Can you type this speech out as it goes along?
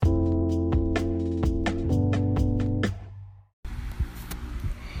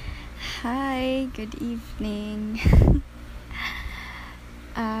Hi, good evening.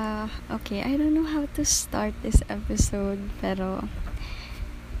 Okay, I don't know how to start this episode, pero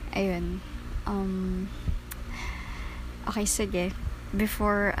ayun. Okay, sige.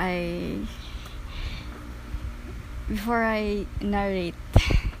 Before I narrate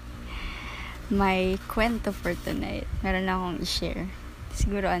my kwento for tonight, meron akong i-share.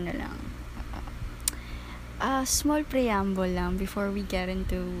 Siguro small preamble lang before we get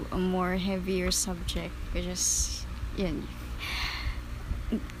into a more heavier subject, which is, yun,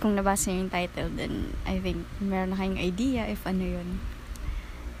 kung nabasa yung title, then I think meron na kayong idea if ano yun.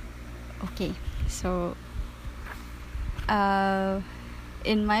 Okay, so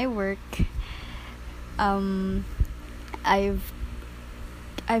in my work, I've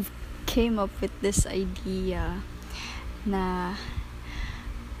came up with this idea na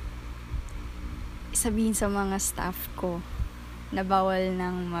sabihin sa mga staff ko na bawal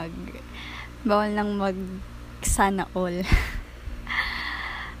nang mag sana all.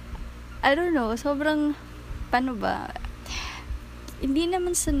 I don't know, sobrang paano ba? Hindi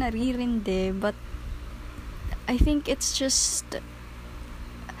naman sa naririndi, but I think it's just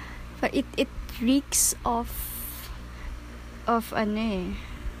it reeks of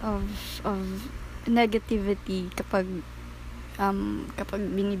negativity kapag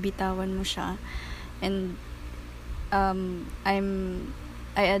binibitawan mo siya. And I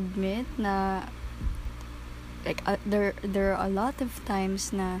admit na like there are a lot of times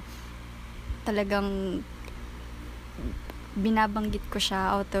na talagang binabanggit ko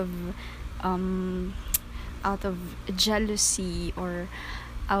siya out of jealousy or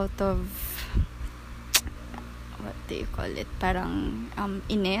out of what do you call it, parang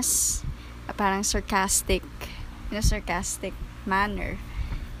ines, parang sarcastic, in a sarcastic manner.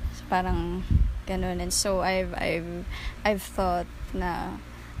 So, parang ganun. And so I've thought na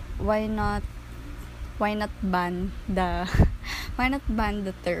why not ban the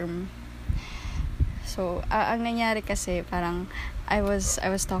term. So ang nangyari kasi parang I was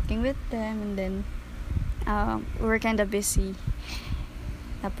talking with them, and then we were kind of busy.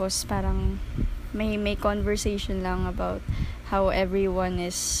 Tapos parang may conversation lang about how everyone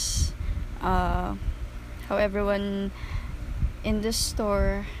in the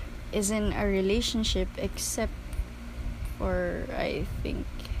store is in a relationship except for I think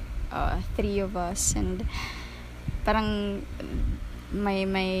 3 of us, and parang my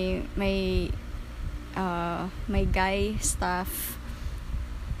guy staff,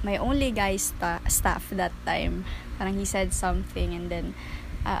 my only guy staff that time, parang he said something, and then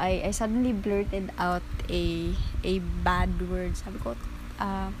I suddenly blurted out a bad word. Sabi ko,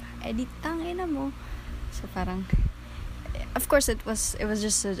 edit tangina mo. So parang, of course it was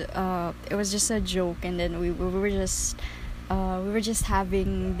just a joke, and then we were just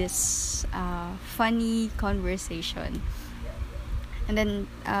having this funny conversation, and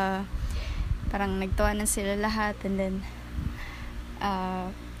then parang nagtawanan sila lahat, and then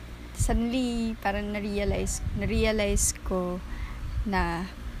suddenly parang na-realize ko na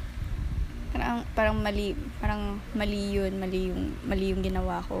parang mali yung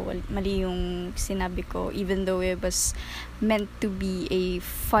ginawa ko, mali yung sinabi ko, even though it was meant to be a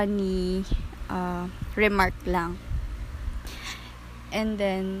funny remark lang. And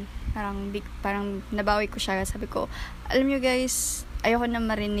then parang nabawi ko siya, sabi ko, alam nyo guys, ayoko na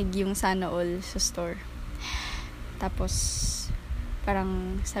marinig yung sana all sa store. Tapos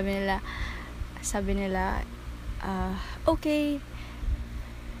parang sabi nila okay.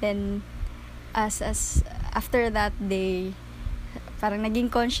 Then as after that day, parang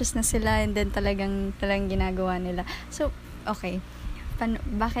naging conscious na sila, and then talagang ginagawa nila. So okay,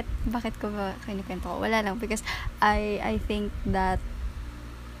 bakit ko ba kinukwento ko? Wala lang, because I think that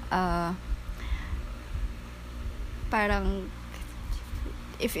parang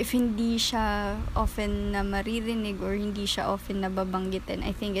if hindi siya often na maririnig or hindi siya often nababanggitin,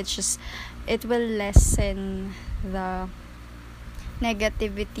 I think it will lessen the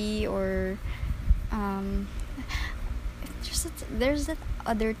negativity, or there's that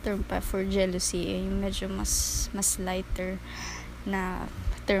other term pa for jealousy, yung medyo mas lighter na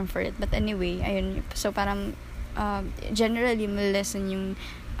term for it, but anyway, ayun. So parang generally lessen yung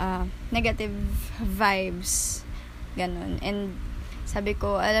negative vibes, ganun. And sabi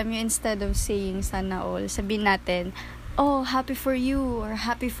ko, alam nyo, instead of saying sana all, sabihin natin, oh, happy for you, or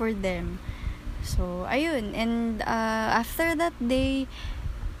happy for them. So ayun. And after that day,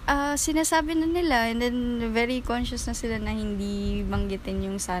 sinasabi na nila, and then very conscious na sila na hindi banggitin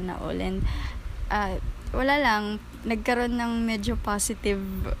yung sana all. And wala lang, nagkaroon ng medyo positive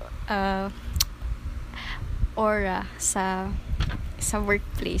aura sa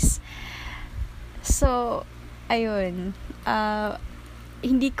workplace. So, ayun.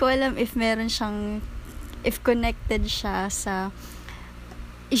 Hindi ko alam if if connected siya sa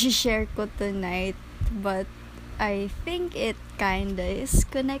i-share ko tonight, but I think it kinda is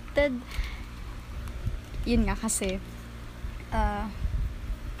connected. Yun nga kasi,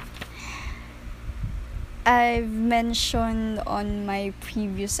 I've mentioned on my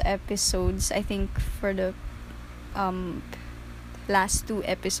previous episodes, I think for the last 2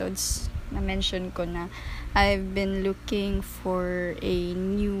 episodes, na mention ko na I've been looking for a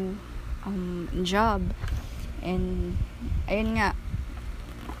new job. And ayun nga,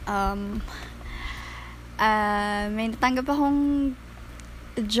 may natanggap akong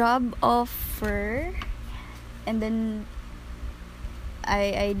job offer, and then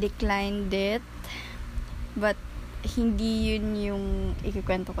I declined it. But hindi yun yung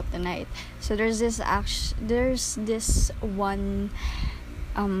ikikwento ko tonight. So there's this one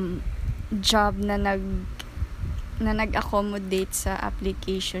job na nag-accommodate sa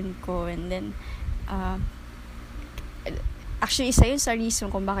application ko, and then actually isa yun sa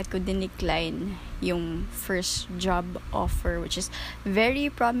reason kung bakit ko dinecline yung first job offer, which is very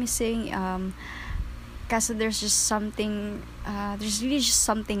promising. Kaso there's really just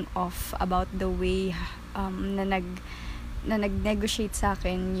something off about the way na nag-negotiate sa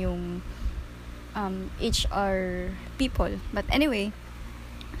akin yung HR people. But anyway,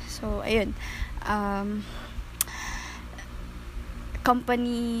 so ayun,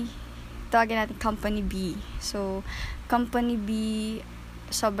 tawagin natin Company B. So Company B,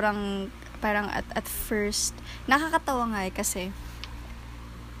 sobrang parang at first nakakatawa nga kasi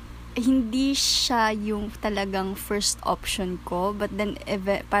hindi siya yung talagang first option ko, but then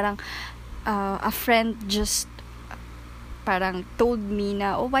parang a friend just parang told me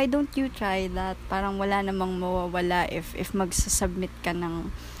na, oh, why don't you try that? Parang wala namang mawawala if magsasubmit ka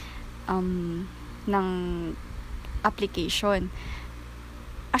ng application.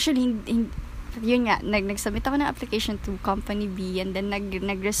 Actually, yun nga, nag-submit ako ng application to Company B, and then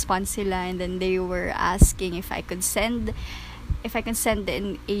nag-respond sila, and then they were asking if I can send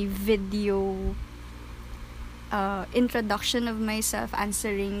in a video introduction of myself,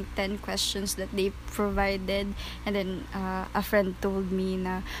 answering 10 questions that they provided. And then a friend told me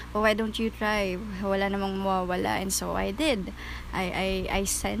na, oh, why don't you try? Wala namang mawawala. And so I did. I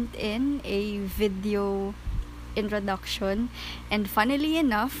sent in a video introduction, and funnily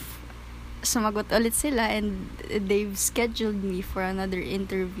enough, sumagot ulit sila, and they've scheduled me for another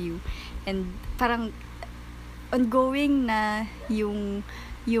interview. And parang ongoing na yung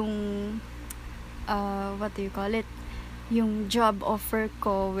what do you call it, yung job offer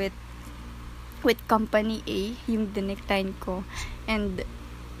ko with Company A, yung dinecline ko. And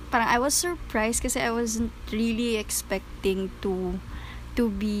parang I was surprised kasi I wasn't really expecting to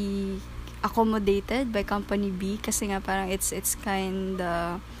be accommodated by Company B, kasi nga parang it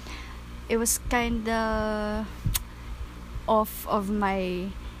was kinda off of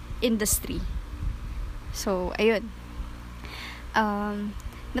my industry. So ayun,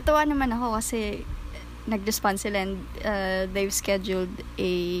 natawa naman ako kasi nag-respond sila, and they've scheduled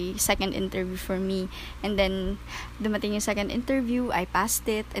a second interview for me. And then dumating yung second interview, I passed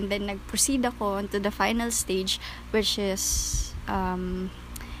it, and then nag-proceed ako onto the final stage, which is I'm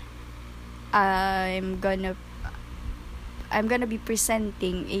gonna be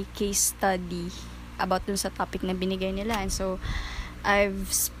presenting a case study about dun sa topic na binigay nila. And so I've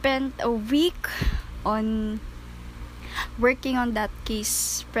spent a week on working on that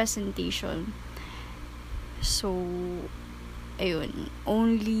case presentation. So ayun,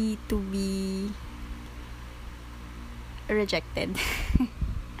 only to be rejected.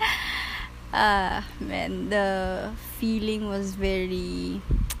 Man, the feeling was very,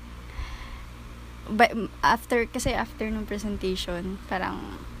 but after nung presentation,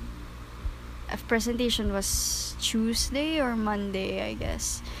 parang presentation was Tuesday or Monday, I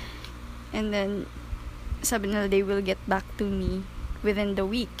guess. And then sabi nila they will get back to me within the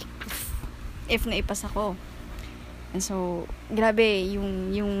week if naipasa ko. And so grabe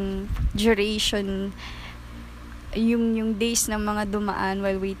yung duration, yung days ng mga dumaan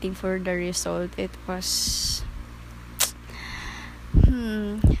while waiting for the result. It was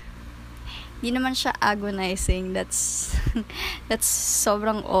di naman siya agonizing, that's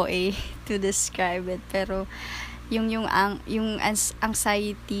sobrang OA to describe it, pero yung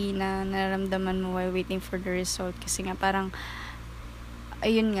anxiety na nararamdaman mo while waiting for the result, kasi nga parang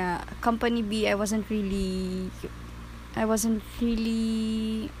ayun nga, Company B, I wasn't really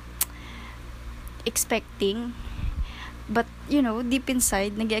expecting, but deep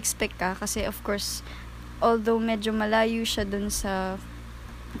inside nag-expect ka, kasi of course although medyo malayo siya dun sa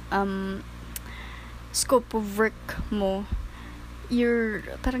scope of work mo, you're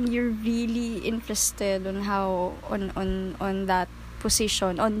really interested on how on that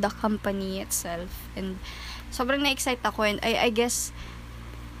position, on the company itself, and sobrang na-excite ako, and I guess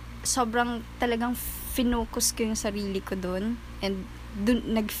sobrang talagang finocus ko yung sarili ko doon, and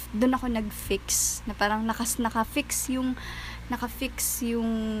dun ako nag-fix na parang naka-fix yung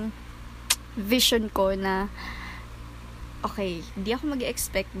vision ko na okay, di ako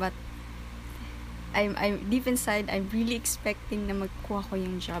mag-expect, but I'm deep inside, I'm really expecting na magkuha ko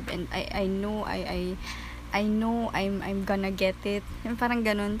yung job, and I know I'm gonna get it. Parang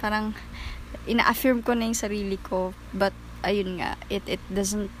ganun, parang ina-affirm ko na yung sarili ko, but ayun nga, it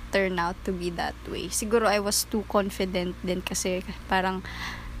doesn't turn out to be that way. Siguro I was too confident din kasi parang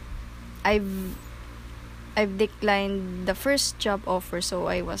I've declined the first job offer,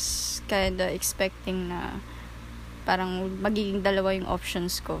 so I was kinda expecting na parang magiging dalawa yung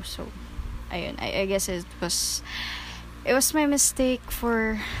options ko. So ayun, I guess it was my mistake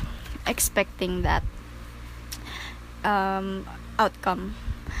for expecting that outcome.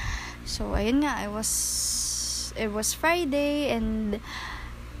 So ayun nga, it was Friday, and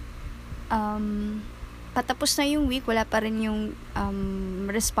patapos na yung week, wala pa rin yung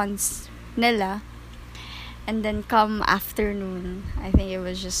response nila. And then come afternoon, I think it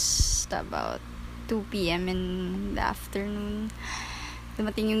was just about 2 p.m. in the afternoon,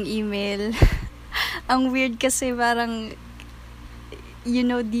 dumating yung email. Ang weird kasi parang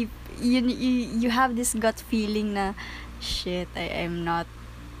deep you have this gut feeling na shit, I'm not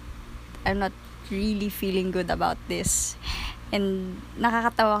really feeling good about this. And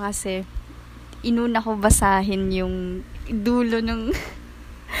nakakatawa kasi inuna ko basahin yung dulo ng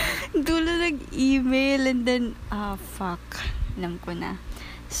email, and then fuck, alam ko na.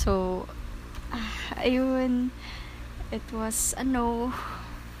 So ayun, it was a no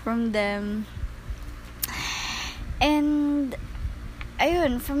from them. And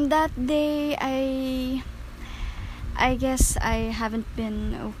ayun, from that day I guess I haven't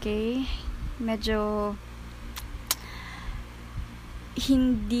been okay. Medyo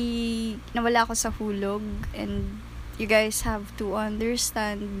hindi nawala ako sa hulog, and you guys have to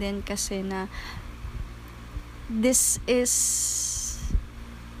understand din kasi na this is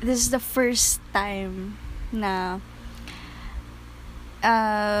the first time na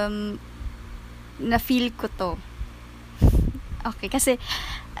na feel ko to. Okay, kasi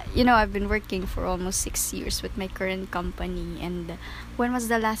I've been working for almost 6 years with my current company, and when was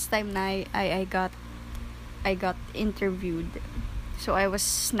the last time na I got interviewed? So I was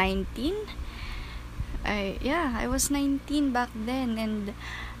 19. I was 19 back then, and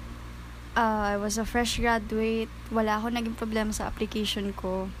I was a fresh graduate. Wala ako naging problema sa application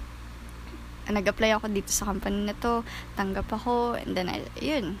ko. Nag-apply ako dito sa company na to, tanggap ako, and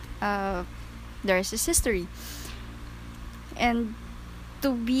then there's this history. And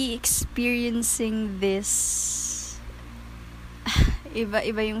to be experiencing this,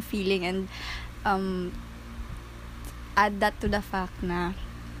 iba yung feeling, and add that to the fact na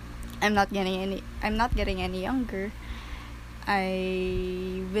I'm not getting any younger.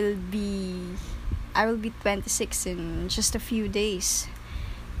 I will be 26 in just a few days,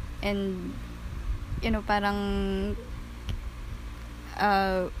 and parang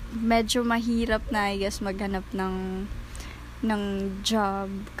medyo mahirap na, I guess, maghanap ng job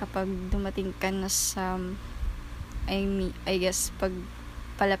kapag dumating ka na sa I guess pag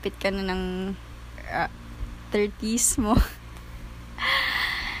palapit ka na ng 30s mo.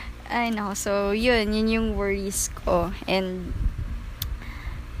 Ay nako, so yun yung worries ko, and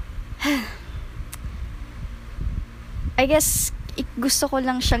I guess gusto ko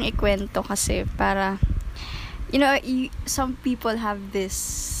lang siyang ikwento kasi para some people have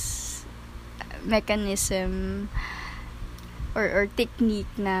this mechanism or technique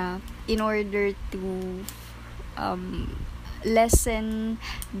na in order to lessen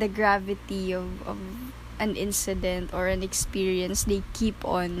the gravity of an incident or an experience, they keep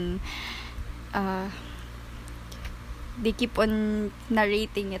on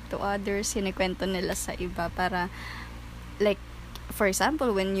narrating it to others, sinikwento nila sa iba para, like, for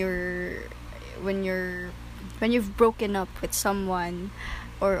example, when you've broken up with someone,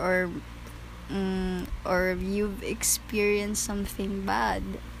 or you've experienced something bad,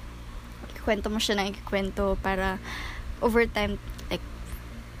 ikwento mo siya ng ikwento para over time, like,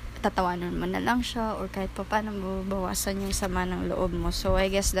 tatawanan mo na lang siya, or kahit pa paano mabawasan yung sama ng loob mo. So I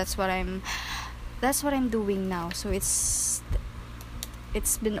guess that's what I'm doing now. So it's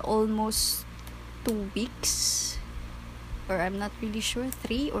been almost 2 weeks, or I'm not really sure,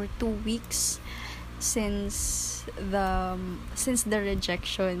 3 or 2 weeks since the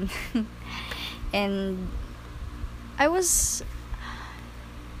rejection. And I was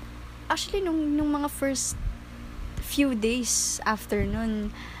actually nung mga first few days after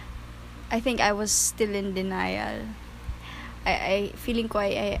nun, I think I was still in denial. I feeling ko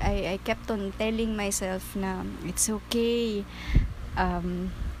I kept on telling myself na it's okay.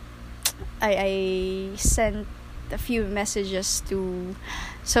 I sent a few messages to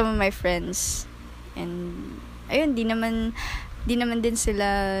some of my friends, and ayun, di naman din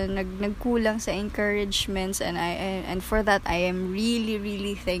sila nagkulang sa encouragements, and for that I am really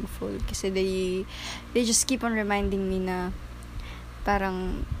really thankful kasi they just keep on reminding me na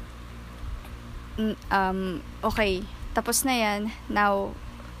parang okay, tapos na yan, now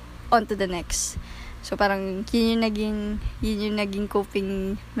on to the next. So parang yun yung naging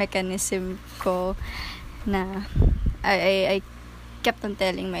coping mechanism ko, na I kept on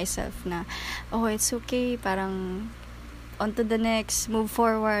telling myself na it's okay, parang on to the next, move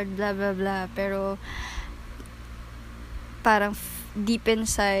forward, blah blah blah. Pero parang deep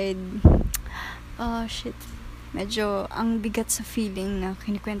inside, shit, medyo ang bigat sa feeling na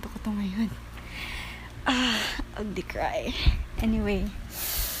kinikwento ko to ngayon. Ugly cry. Anyway,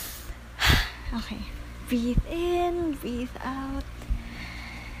 okay, breathe in, breathe out.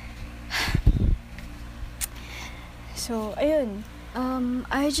 So ayun,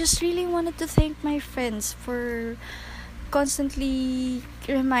 I just really wanted to thank my friends for constantly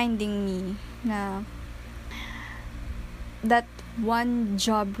reminding me na that one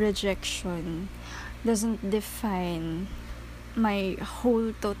job rejection doesn't define my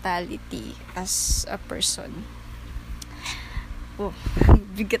whole totality as a person.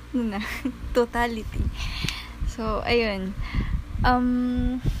 Bigat na totality. So ayun,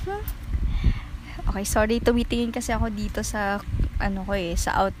 okay, sorry, tumitingin kasi ako dito sa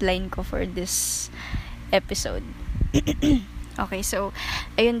sa outline ko for this episode. Okay, so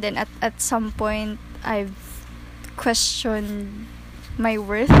ayun din, at some point I've questioned my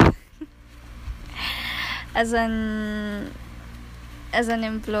worth as an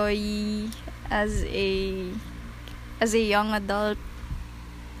employee, as a young adult.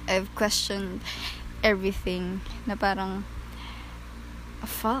 I've questioned everything, na parang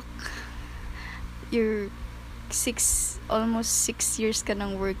fuck, you're almost 6 years ka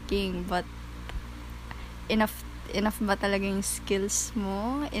nang working, but enough ba talaga yung skills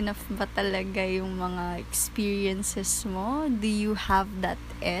mo? Enough ba talaga yung mga experiences mo? Do you have that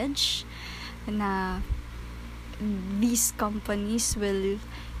edge na these companies will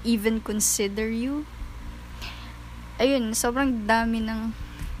even consider you? Ayun, sobrang dami ng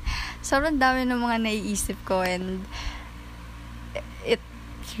mga naiisip ko, and it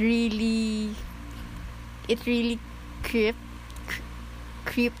really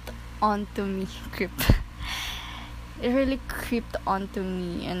creeped onto me. It really creeped onto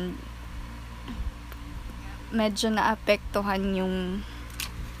me, and medyo naapektuhan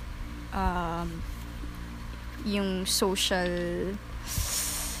yung social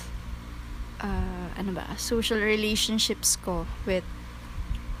social relationships ko with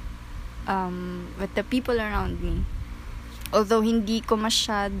the people around me. Although hindi ko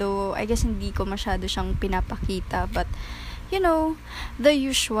masyado siyang pinapakita, but the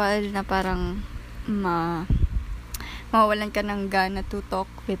usual na parang mawawalan ka ng gana to talk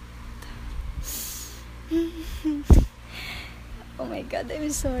with. Oh my god, I'm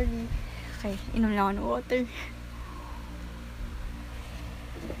sorry. Okay, inom lang ako ng water.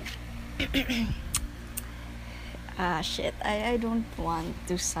 Shit, I don't want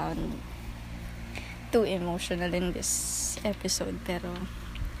to sound too emotional in this episode, pero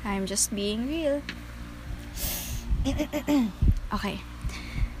I'm just being real. Okay.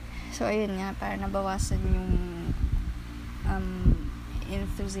 So ayun nga, para nabawasan yung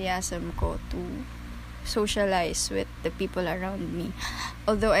enthusiasm ko to socialize with the people around me.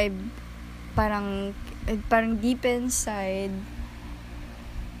 Although I parang deep inside,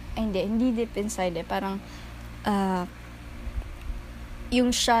 hindi deep inside, parang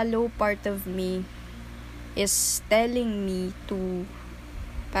yung shallow part of me is telling me to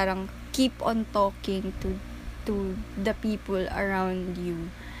parang keep on talking to the people around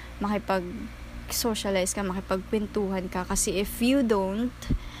you, makipag-socialize ka, makipagkwentuhan ka, kasi if you don't,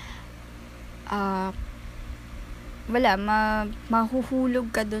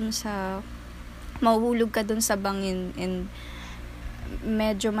 mahuhulog ka dun sa bangin, and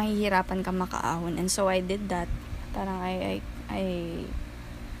medyo mahihirapan ka makaahon. And so I did that. Parang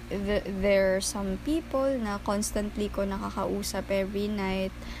there are some people na constantly ko nakakausap every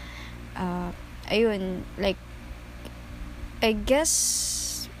night. Ayun, like, I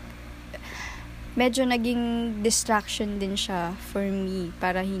guess medyo naging distraction din siya for me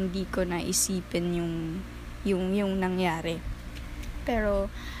para hindi ko na isipin yung nangyari.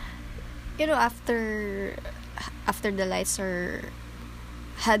 Pero after the lights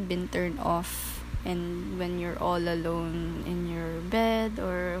had been turned off, and when you're all alone in your bed,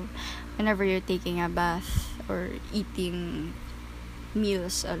 or whenever you're taking a bath or eating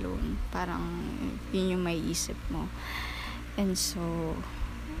meals alone, parang yun yung may isip mo. And so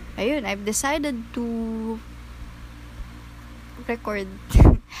ayun, I've decided to record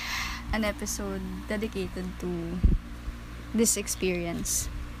an episode dedicated to this experience.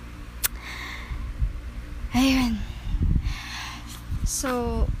 Ayun.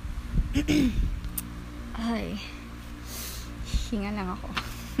 So, ay, hinga lang ako.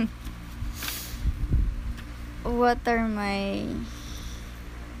 What are my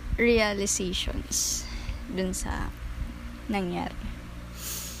realizations dun sa nangyari?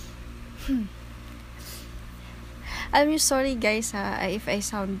 Alam niyo, sorry guys if I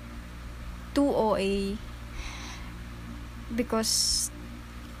sound too OA, because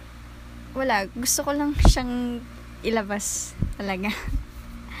gusto ko lang siyang ilabas talaga.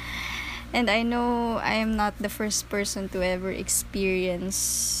 And I know I am not the first person to ever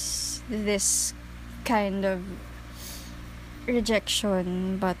experience this kind of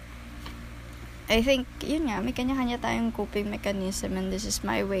rejection, but I think yun nga, may kanya-kanya tayong coping mechanism, and this is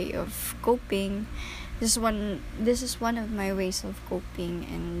my way of coping. This is one of my ways of coping.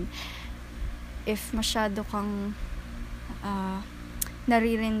 And if masyado kang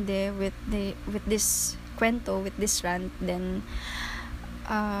naririndi with this kwento, with this rant, then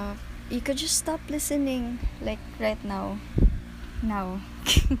you could just stop listening, like right now.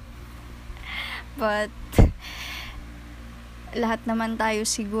 But lahat naman tayo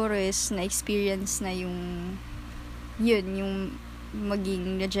siguro is na-experience na yung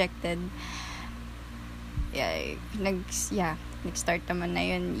maging rejected. Nag-start naman na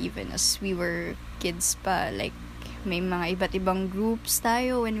yun even as we were kids pa. Like, may mga iba't ibang groups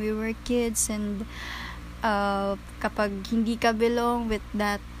tayo when we were kids, and kapag hindi ka belong with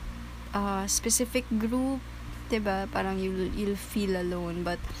that specific group, diba, parang you'll feel alone.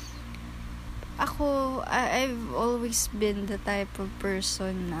 But ako, I've always been the type of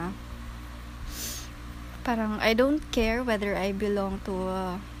person na parang I don't care whether I belong to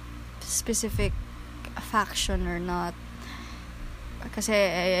a specific faction or not, kasi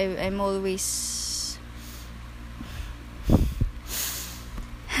I'm always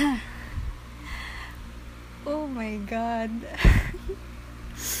oh my god.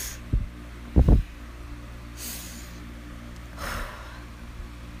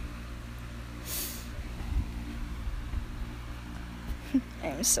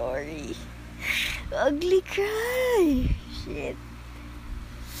 I'm sorry. Ugly cry. Shit.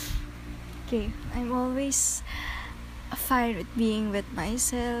 Okay, I'm always fine with being with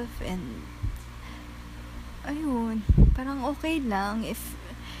myself, and ayun, parang okay lang if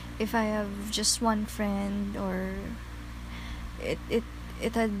I have just one friend, or it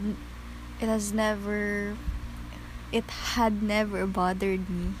had never bothered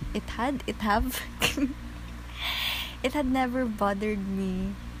me. It had never bothered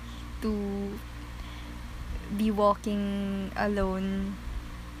me to be walking alone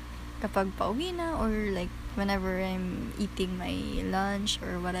kapag pauwi na, or like whenever I'm eating my lunch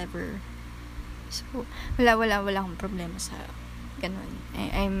or whatever. So wala akong problema sa ganun.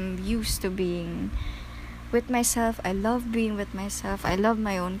 I'm used to being with myself. I love being with myself. I love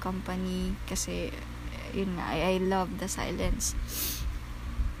my own company kasi yun nga, I love the silence.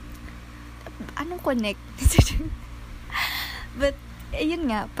 Anong connect? But yun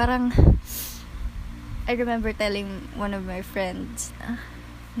nga, parang I remember telling one of my friends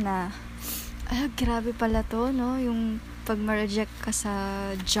na grabe pala to, no, yung pag ma-reject ka sa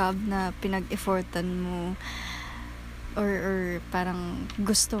job na pinag-effortan mo, or parang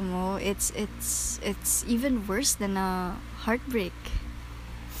gusto mo, it's even worse than a heartbreak.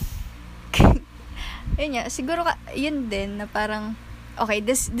 Yun nga, siguro yun din na parang okay,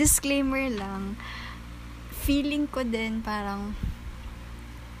 disclaimer lang, feeling ko din parang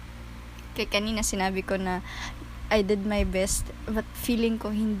kaya kanina sinabi ko na I did my best, but feeling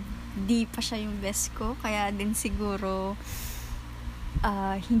ko hindi pa siya yung best ko, kaya din siguro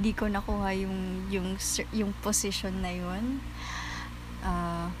hindi ko nakuha yung position na yun.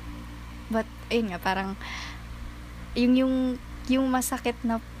 But ayun nga, parang yung masakit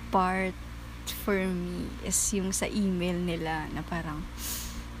na part for me is yung sa email nila na parang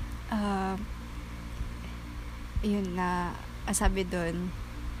yun na sabi doon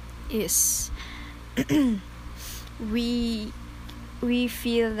is we we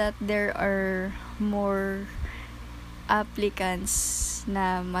feel that there are more applicants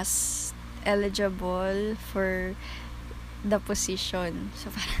na mas eligible for the position. So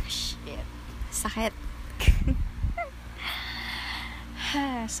parang shit, sakit.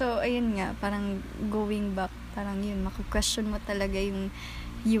 So ayun nga, parang going back, parang yun, maka-question mo talaga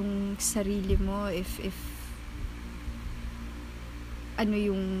yung sarili mo if ano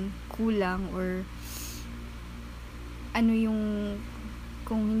yung kulang, or ano yung,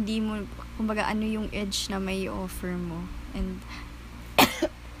 kung hindi mo, kumbaga ano yung edge na may offer mo. And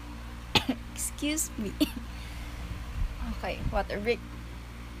excuse me. Okay, water break.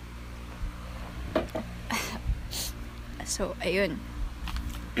 So ayun.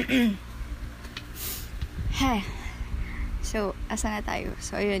 So asa na tayo?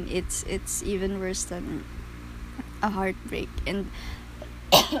 So ayun, it's even worse than a heartbreak. And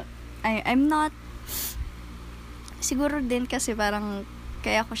I'm not, siguro din kasi parang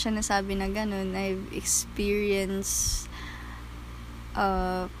kaya ko siya nasabi na ganun, I've experienced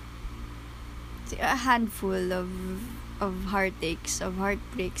a handful of heartaches, of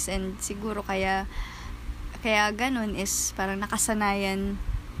heartbreaks, and siguro kaya ganun is parang nakasanayan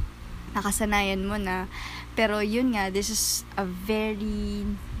mo na. Pero yun nga, this is a very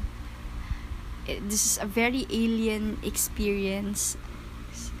alien experience.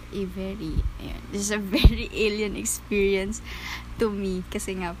 This is a very alien experience to me,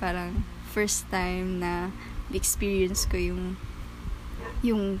 kasi nga parang first time na experience ko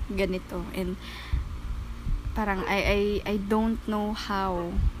yung ganito, and parang I don't know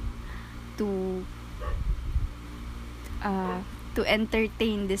how to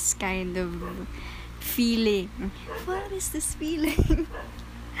entertain this kind of feeling. What is this feeling?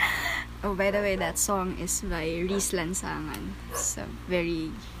 Oh, by the way, that song is by Reese Lansangan. It's a very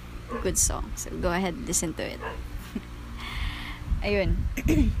good song, so go ahead, listen to it. Ayun.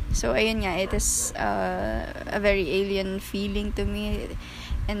 So ayun nga, it is a very alien feeling to me,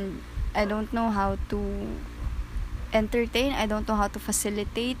 and I don't know how to entertain, I don't know how to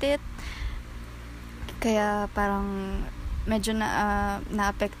facilitate it. Kaya parang medyo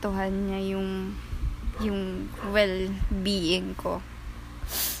naapektuhan niya yung well-being ko.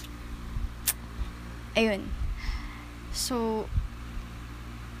 Ayun. So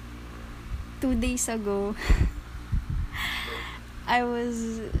 2 days ago, I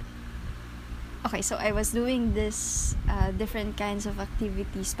was doing this different kinds of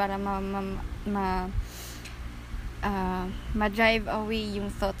activities para ma-drive away yung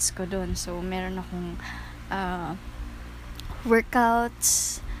thoughts ko doon. So meron akong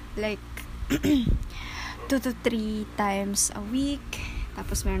workouts like 2 to 3 times a week.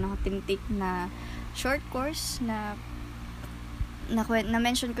 Tapos meron akong tinitake na short course na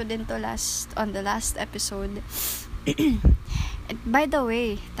mention ko din to on the last episode. And by the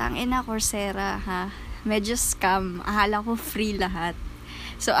way, tangina Coursera, ha, medyo scam. Akala ko free lahat.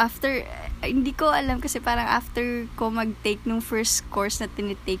 So after, hindi ko alam kasi parang after ko mag-take nung first course na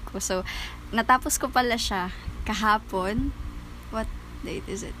tinitake ko, so natapos ko pala siya kahapon. What date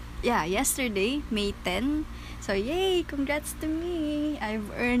is it? Yeah, yesterday, May 10. So yay, congrats to me.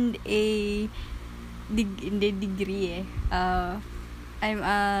 I've earned a degree. I'm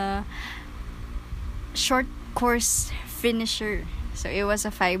a short course finisher. So it was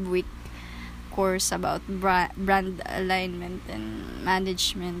a 5-week course about brand alignment and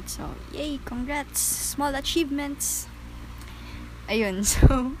management. So yay, congrats, small achievements. Ayun.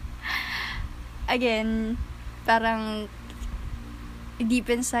 So again, parang deep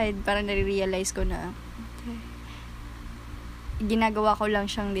inside, parang nare-realize ko na ginagawa ko lang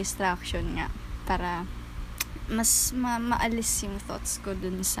siyang distraction nga para mas maalis yung thoughts ko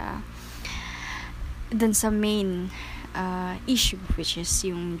dun sa main issue, which is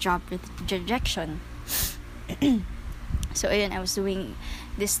yung job rejection. So ayun, I was doing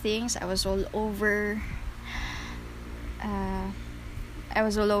these things. I was all over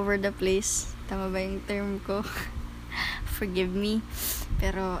the place. Tama ba yung term ko? Forgive me.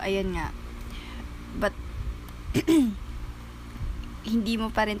 Pero ayun nga, but hindi mo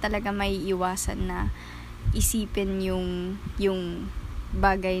pa rin talaga may iwasan na isipin yung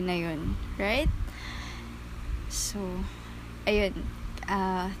bagay na yun, right? So ayun,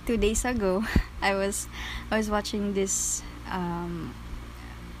 2 days ago, I was watching this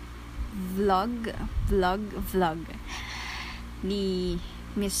vlog ni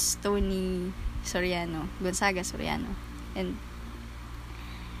Miss Tony Gonzaga Soriano, and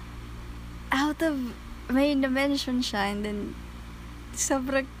may na-mention siya, and then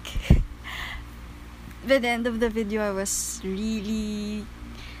sobrang by the end of the video, I was really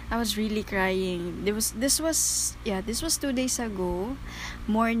I was really crying. This was 2 days ago.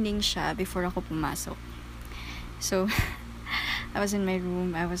 Morning siya before ako pumasok. So, I was in my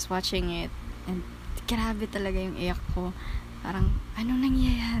room, I was watching it, and grabe talaga yung iyak ko. Parang, anong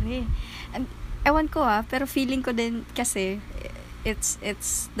nangyayari? And, ewan ko pero feeling ko din kasi, it's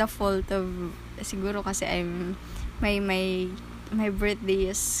the fault of, siguro kasi my birthday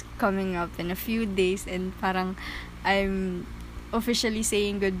is coming up in a few days, and parang, I'm officially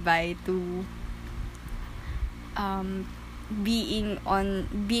saying goodbye to, being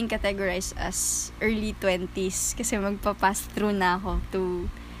categorized as early 20s kasi magpa-pass through na ako to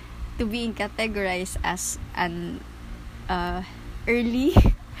being categorized as an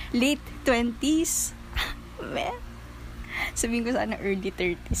late 20s. Sabihin ko sana early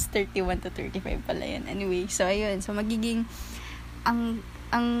 30s, 31 to 35 pala yan. Anyway, so ayun, so magiging ang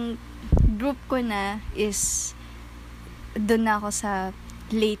group ko na is doon na ako sa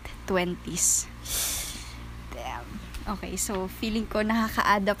late 20s. Okay, so feeling ko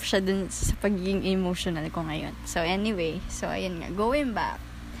nakaka-adapt siya dun sa pagiging emotional ko ngayon. So anyway, so ayun nga, going back.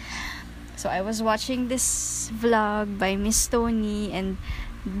 So I was watching this vlog by Miss Tony, and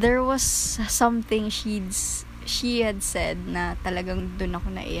there was something she had said na talagang dun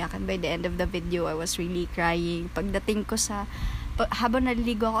ako naiyak. And by the end of the video, I was really crying. Pagdating ko habang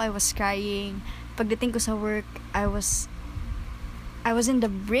naliligo ako, I was crying. Pagdating ko sa work, I was in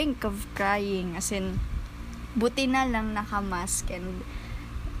the brink of crying, as in, buti na lang naka-mask, and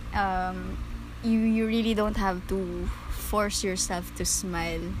you really don't have to force yourself to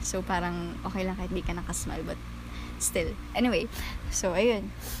smile. So parang okay lang kahit di ka nakasmile, but still. Anyway, so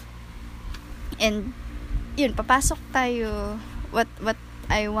ayun. And yun, papasok tayo. What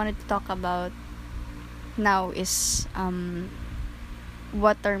I wanted to talk about now is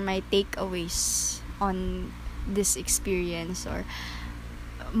what are my takeaways on this experience, or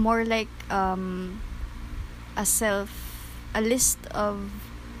more like a list of,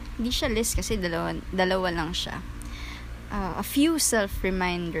 hindi siya list kasi dalawa lang siya, a few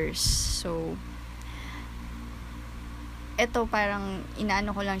self-reminders. So eto parang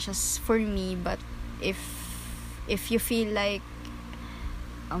inaano ko lang siya for me, but if you feel like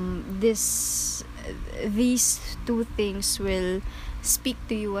these two things will speak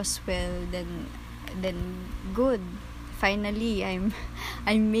to you as well, then good. Finally, I'm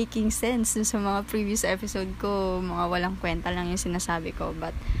making sense dun sa mga previous episode ko. Mga walang kwenta lang yung sinasabi ko.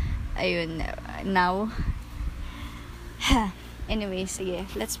 But, ayun, now. Anyway, sige,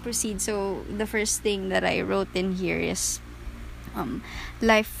 let's proceed. So, the first thing that I wrote in here is,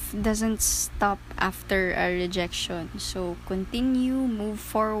 life doesn't stop after a rejection. So, continue, move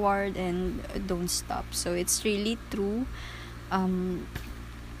forward, and don't stop. So, it's really true.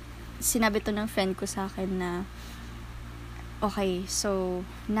 Sinabi to ng friend ko sa akin na, okay, so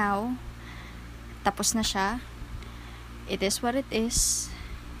now, tapos na siya. It is what it is.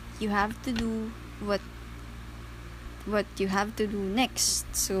 You have to do what you have to do next.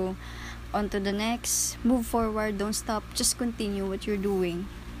 So, on to the next. Move forward. Don't stop. Just continue what you're doing.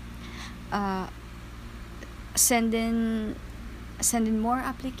 Send in more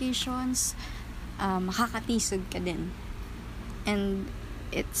applications. Makakatisod ka din. And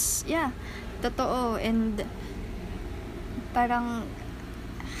it's, totoo. And parang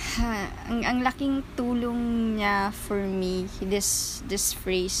ang laking tulong niya for me, this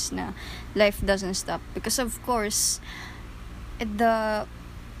phrase na life doesn't stop, because of course the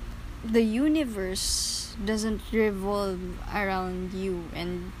universe doesn't revolve around you,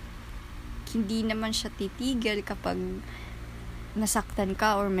 and hindi naman siya titigil kapag nasaktan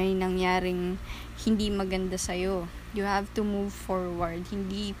ka or may nangyaring hindi maganda sa'yo. You have to move forward.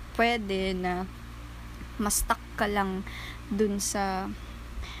 Hindi pwede na ma-stuck ka lang dun sa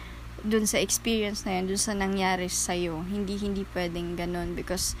experience na yan, dun sa nangyari sa'yo. Hindi pwedeng ganun,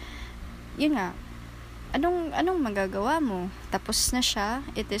 because yun nga, anong magagawa mo? Tapos na siya,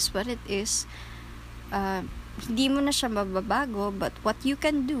 it is what it is. Hindi mo na siya mababago, but what you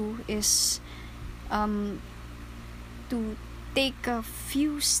can do is to take a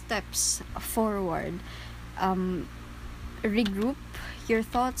few steps forward. Regroup your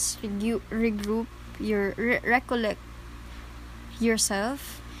thoughts, regroup recollect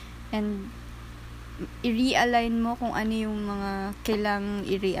yourself, and i-realign mo kung ano yung mga kailangang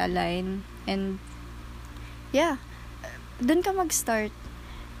i-realign, and dun ka mag-start.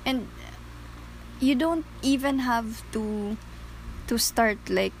 And you don't even have to start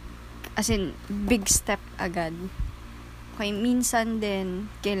like as in big step agad. Okay, minsan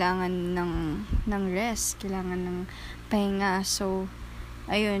din kailangan ng rest, kailangan ng pahinga. So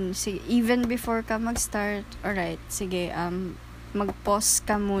ayun, sige, even before ka mag-start, alright, sige, mag-pause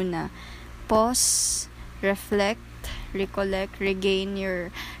ka muna. Pause, reflect, recollect, regain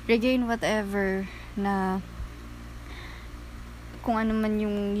whatever na kung ano man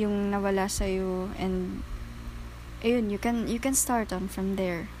yung nawala sa'yo, and ayun, you can start on from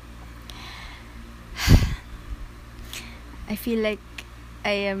there. I feel like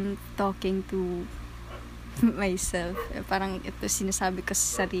I am talking to myself. Parang ito sinasabi ko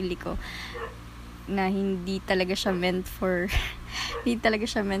sa sarili ko na hindi talaga siya meant for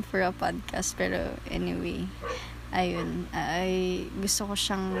a podcast, pero anyway, ayun, ay gusto ko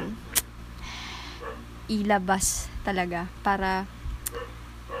siyang ilabas talaga para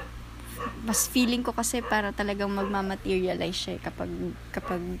mas feeling ko kasi para talagang magmamaterialize siya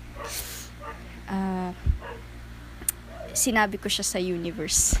kapag sinabi ko siya sa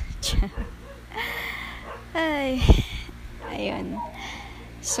universe. Ay, ayun.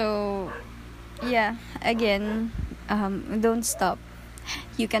 So, yeah, again, don't stop.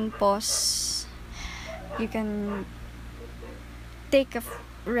 You can pause. You can take a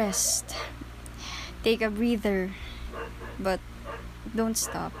rest. Take a breather. But don't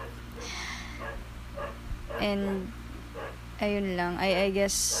stop. And ayun lang. I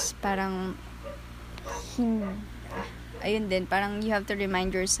guess parang ayun din, parang you have to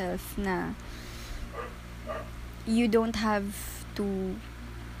remind yourself na you don't have to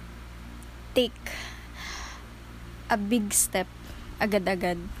take a big step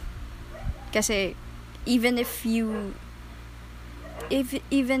agad-agad. Kasi even if you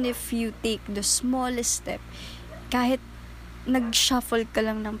take the smallest step, kahit nag-shuffle ka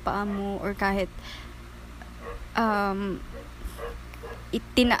lang ng paa mo, or kahit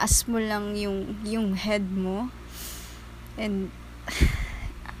itinaas mo lang yung head mo, and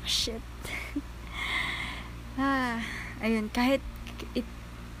shit. Ayun, kahit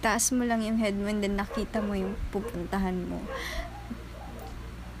itaas mo lang yung head mo and then nakita mo yung pupuntahan mo,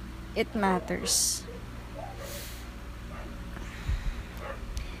 it matters.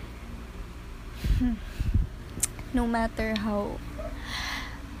 No matter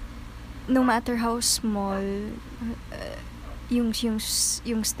how small yung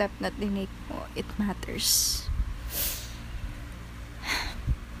step na tinake mo, it matters.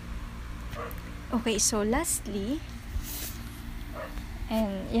 Okay, so lastly,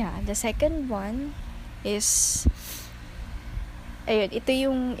 and yeah, the second one is, ayun, ito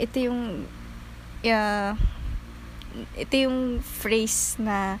yung phrase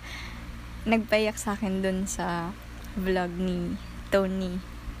na nagpayak sa akin dun sa vlog ni Tony.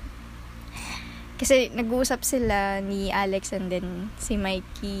 Kasi nag-uusap sila ni Alex and then si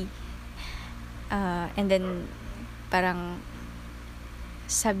Mikey, and then parang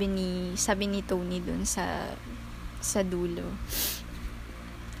sabi ni Tony dun sa dulo,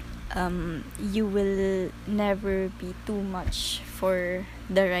 you will never be too much for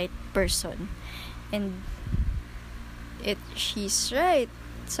the right person. And she's right.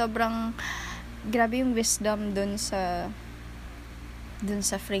 Sobrang grabe yung wisdom dun sa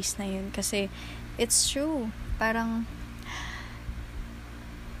phrase na yun, kasi it's true. Parang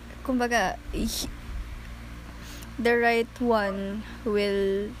kumbaga the right one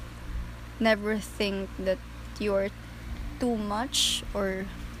will never think that you're too much or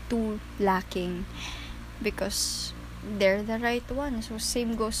too lacking, because they're the right one. So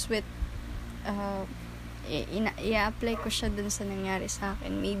same goes with i-apply ko siya dun sa nangyari sa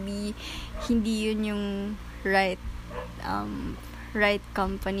akin. Maybe hindi yun yung right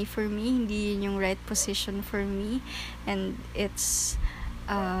company for me, hindi yun yung right position for me, and it's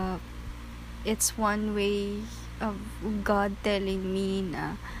one way of God telling me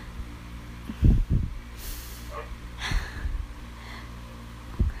na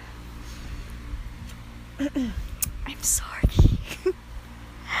I'm sorry.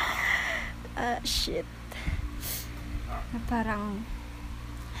 Shit. Na parang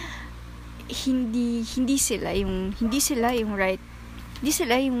hindi sila yung right, hindi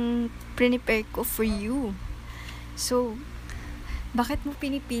sila yung prepare ko for you. So bakit mo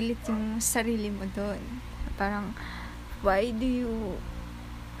pinipilit yung sarili mo doon? Parang why do you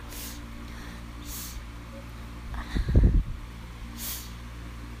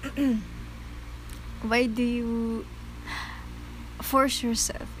force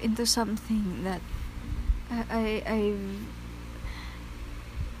yourself into something that I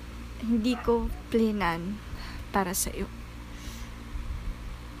hindi ko planan para sa iyo?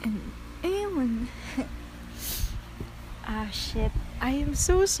 And ayun. Shit. I am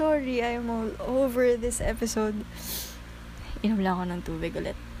so sorry. I am all over this episode. Inom lang ako ng tubig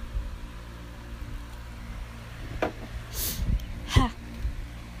ulit.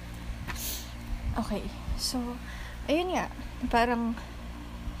 Okay. So, ayun nga, parang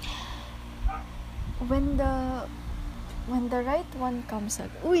when the right one comes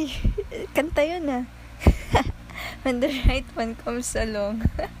along. Uy, kanta yun ah. When the right one comes along.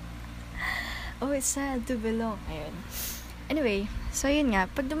 Oh, it's sad to belong. Ayun. Anyway, so yun nga,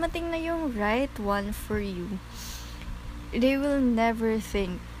 pag dumating na yung right one for you, they will never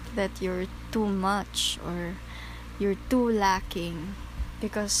think that you're too much or you're too lacking,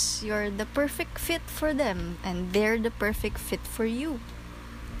 because you're the perfect fit for them and they're the perfect fit for you.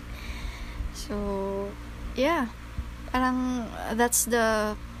 So, yeah, parang that's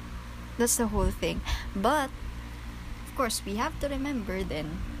the whole thing. But of course, we have to remember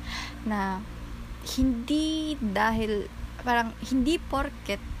then na hindi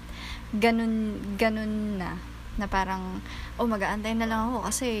porket ganun na parang mag-aantay na lang ako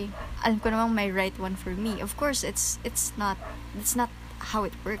kasi alam ko namang may right one for me. Of course, it's not how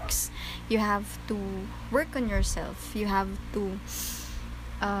it works. You have to work on yourself. You have to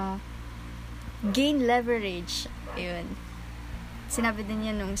gain leverage. Ayun. Sinabi din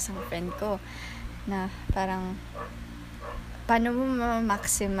yan nung isang friend ko na parang paano mo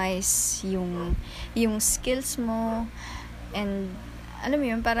ma-maximize yung skills mo, and alam mo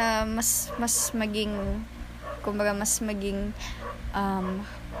yun, para mas maging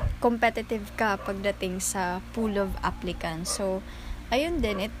competitive ka pagdating sa pool of applicants. So ayun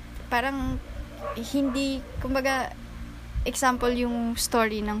din, parang hindi, example yung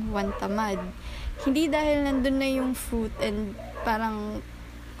story ng Juan Tamad, hindi dahil nandun na yung fruit and parang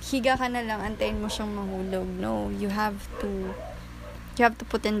higa ka na lang, antayin mo siyang mahulog. No, you have to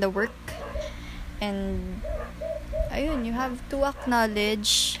put in the work, and ayun, you have to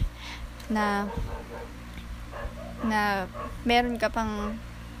acknowledge na meron ka pang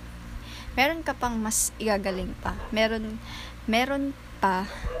mas igagaling pa. Meron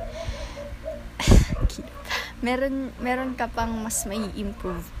ka pang mas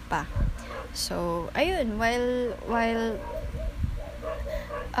mai-improve pa. So ayun, while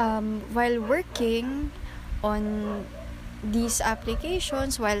working on these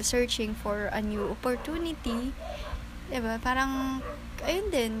applications, while searching for a new opportunity, diba, parang ayun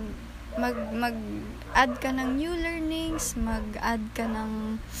din, mag-add ka ng new learnings, mag-add ka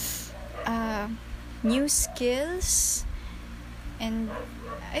ng new skills, and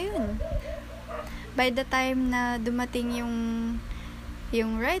ayun, by the time na dumating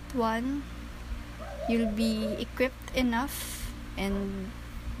yung right one, you'll be equipped enough and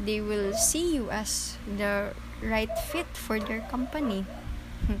they will see you as the right fit for their company.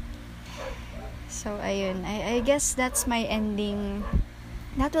 So ayun, I guess that's my ending.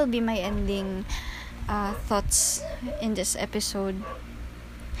 That will be my ending thoughts in this episode.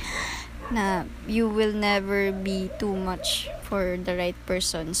 Na you will never be too much for the right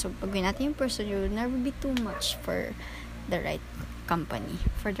person. So pag natin yung person, you will never be too much for the right company,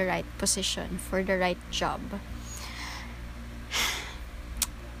 for the right position, for the right job.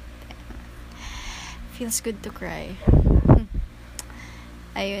 Feels good to cry.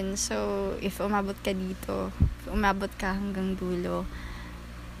 Ayun, so if umabot ka dito, if umabot ka hanggang dulo,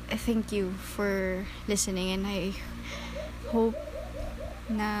 I thank you for listening, and I hope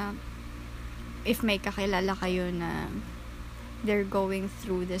na if may kakilala kayo na they're going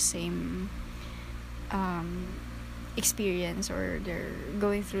through the same experience, or they're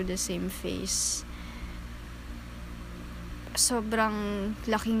going through the same phase, sobrang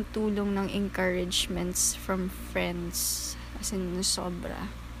laking tulong ng encouragements from friends, as in sobra.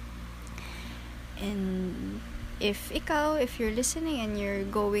 And if you're listening and you're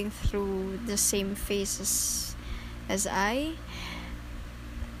going through the same phases as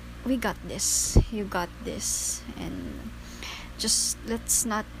we got this, you got this, and just let's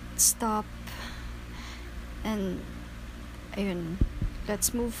not stop, and ayun,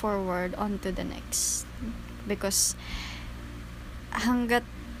 let's move forward on to the next, because hanggat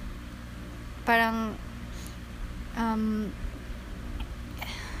parang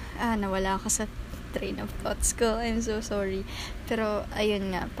nawala ako sa train of thoughts ko, I'm so sorry, pero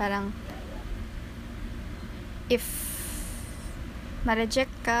ayun nga, parang if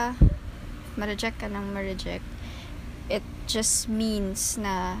ma-reject ka ng ma-reject, it just means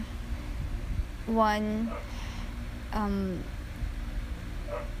na one,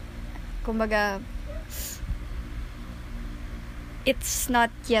 kumbaga, it's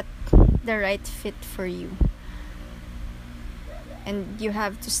not yet the right fit for you, and you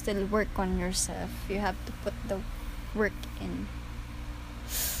have to still work on yourself. You have to put the work in,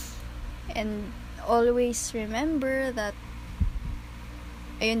 and always remember that,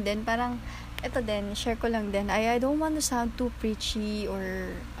 ayun din, parang ito din, share ko lang din, I don't want to sound too preachy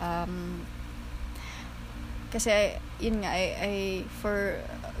or kasi yun nga, I for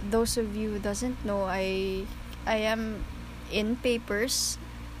those of you who doesn't know, I am in papers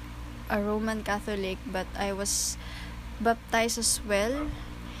a Roman Catholic, but I was baptized as well.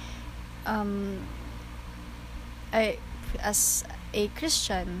 I as a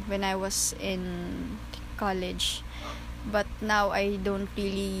Christian when I was in college, but now I don't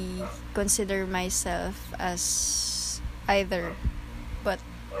really consider myself as either, but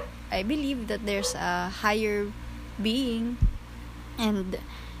I believe that there's a higher being, and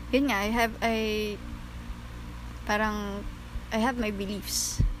yun nga, I have my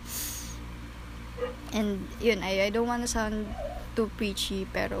beliefs, and yun, I don't want to sound too preachy,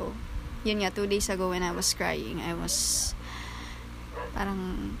 pero yun nga, 2 days ago when I was crying, I was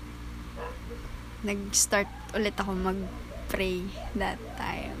parang nag-start ulit ako mag-pray that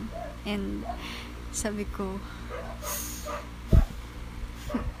time, and sabi ko,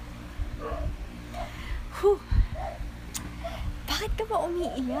 bakit ka ba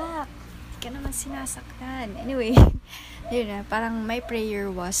umiiyak? Hindi ka naman sinasaktan. Anyway, yun na, parang my prayer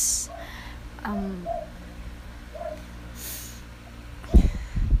was,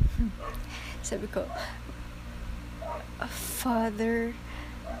 sabi ko, Father,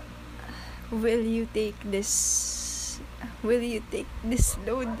 will you take this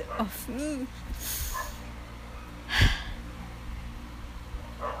load off me?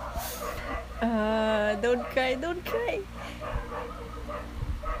 Don't cry.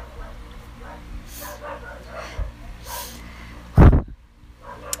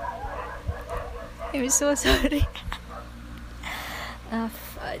 I'm so sorry.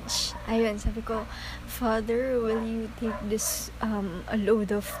 Fudge. Ayun, sabi ko, Father, will you take this a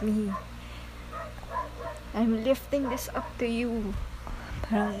load of me? I'm lifting this up to you.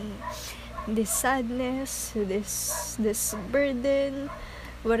 Parang this sadness, this burden,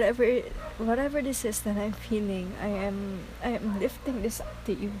 whatever this is that I'm feeling, I am lifting this up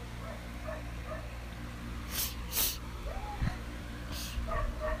to you.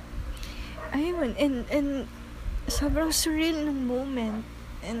 Ayun, and sobrang surreal ng moment,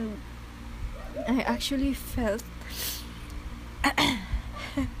 and I actually felt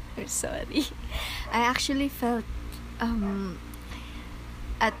I'm sorry. I actually felt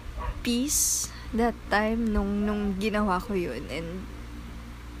at peace that time nung ginawa ko yun. And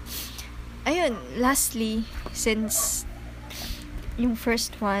ayun, lastly, since yung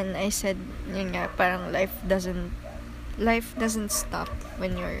first one, I said, yun nga, parang life doesn't stop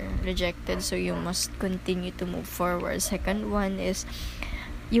when you're rejected, so you must continue to move forward. Second one is,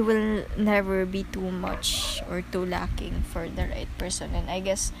 you will never be too much or too lacking for the right person. And I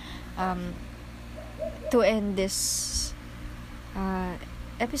guess to end this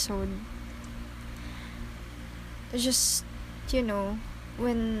episode, just, you know,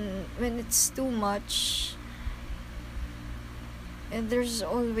 when it's too much, and you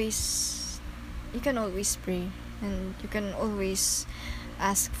can always pray, and you can always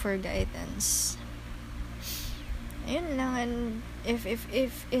ask for guidance. Ayun lang. And if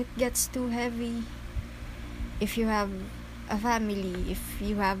it gets too heavy, if you have a family, if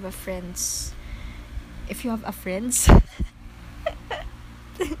you have friends if you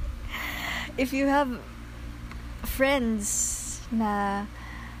have friends na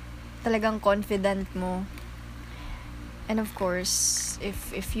talagang confident mo, and of course,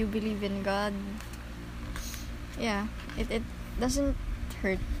 if you believe in God, yeah, it doesn't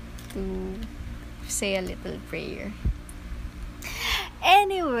hurt to say a little prayer.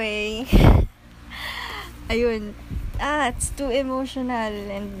 Anyway, ayun, it's too emotional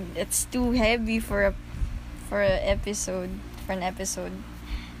and it's too heavy for an episode.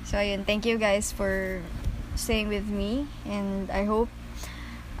 So ayun, thank you guys for staying with me, and I hope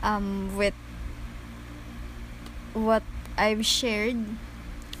with what I've shared,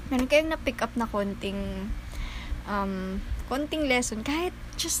 meron kayong na-pick up na konting lesson, kahit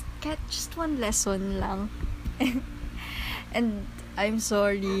just one lesson lang. And I'm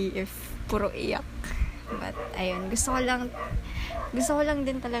sorry if puro iyak, but ayun, gusto ko lang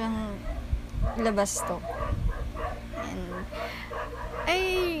din talagang labas to, and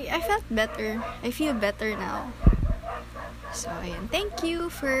I felt better. I feel better now. So ayun, thank you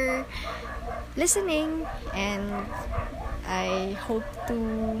for listening, and I hope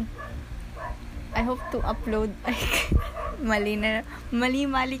to upload. mali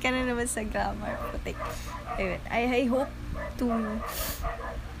ka na naman sa grammar, putik. Ayun, I hope to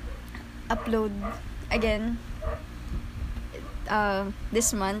upload again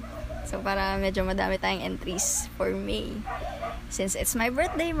this month, so para medyo madami tayong entries for May, since it's my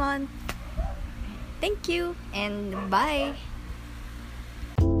birthday month. Thank you, and bye.